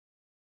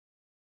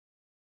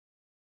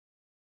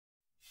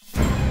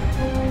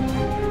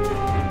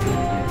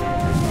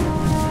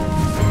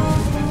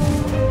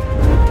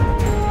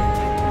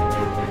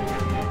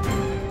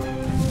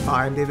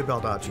Hi, I'm David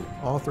Baldacci,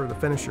 author of The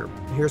Finisher,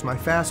 and here's my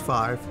Fast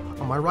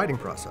 5 on my writing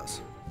process.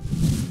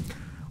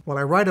 When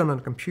I write on a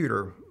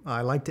computer,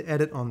 I like to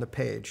edit on the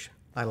page.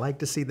 I like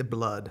to see the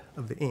blood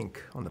of the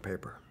ink on the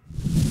paper.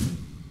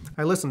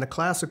 I listen to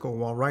classical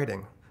while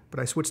writing, but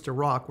I switch to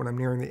rock when I'm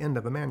nearing the end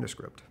of a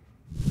manuscript.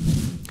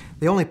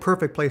 The only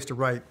perfect place to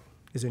write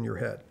is in your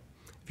head.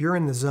 If you're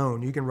in the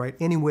zone, you can write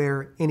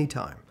anywhere,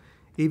 anytime,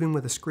 even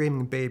with a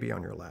screaming baby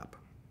on your lap.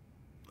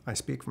 I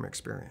speak from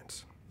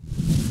experience.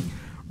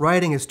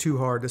 Writing is too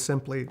hard to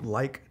simply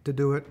like to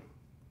do it.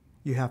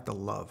 You have to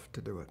love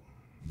to do it.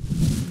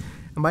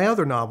 In my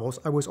other novels,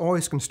 I was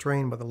always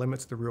constrained by the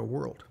limits of the real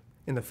world.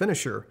 In The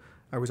Finisher,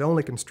 I was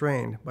only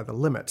constrained by the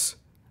limits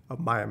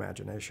of my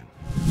imagination.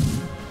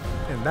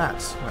 And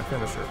that's my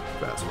Finisher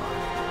Fast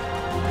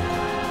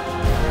 5.